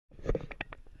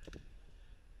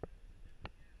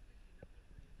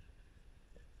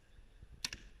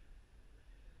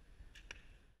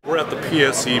the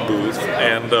PSE booth,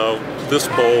 and this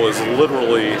bow is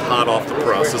literally hot off the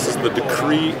press. This is the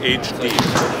Decree HD.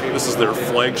 This is their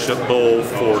flagship bow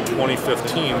for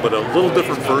 2015, but a little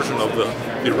different version of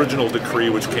the original Decree,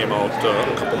 which came out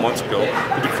a couple months ago.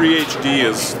 The Decree HD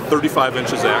is 35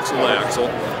 inches axle to axle,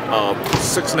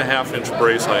 6.5 inch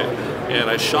brace height, and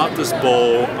I shot this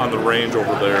bow on the range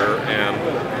over there, and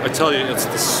I tell you, it's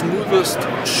the smoothest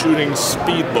shooting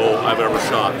speed bow I've ever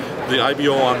shot. The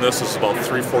IBO on this is about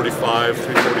 345,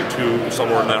 342,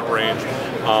 somewhere in that range.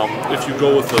 If you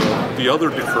go with the other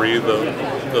Decree,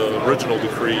 the original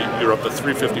Decree, you're up to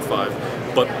 355.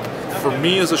 But for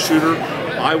me as a shooter,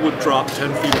 I would drop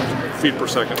 10 feet per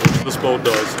second, which this bow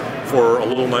does, for a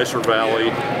little nicer valley,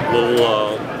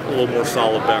 a little more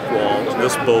solid back wall, and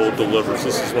this bow delivers.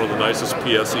 This is one of the nicest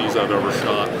PSEs I've ever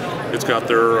shot. It's got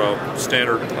their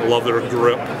standard, I love their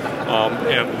grip,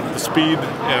 and the speed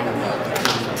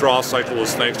and draw cycle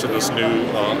is thanks to this new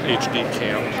HD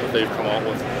cam that they've come out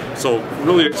with. So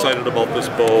really excited about this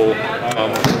bow.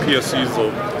 PSE is the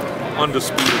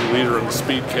undisputed leader in the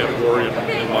speed category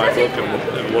in my book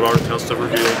and what our tests have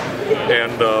revealed.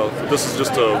 And this is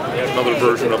just another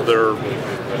version of their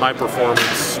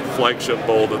high-performance flagship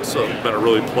bow that's been a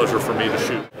really pleasure for me to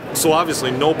shoot. So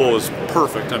obviously no bow is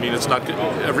perfect. I mean, it's not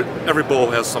every bow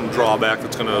has some drawback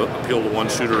that's going to appeal to one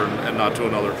shooter and not to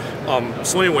another.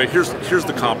 So anyway, here's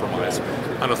the compromise.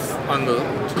 On the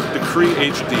Decree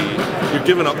HD, you're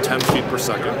giving up 10 feet per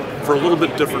second for a little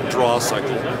bit different draw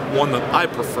cycle, one that I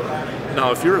prefer.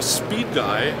 Now, if you're a speed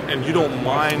guy and you don't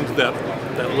mind that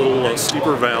little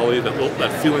steeper valley,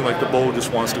 that feeling like the bow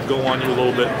just wants to go on you a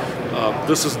little bit,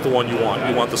 this is the one you want.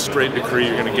 You want the straight Decree.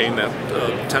 You're going to gain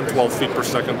that 10, 12 feet per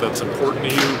second that's important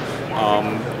to you,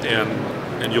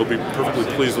 and you'll be perfectly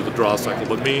pleased with the draw cycle.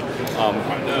 But me,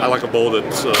 I like a bow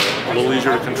that's a little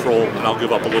easier to control, and I'll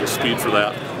give up a little speed for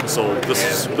that. So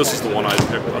this is the one I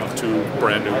picked up, two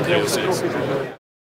brand new PSEs.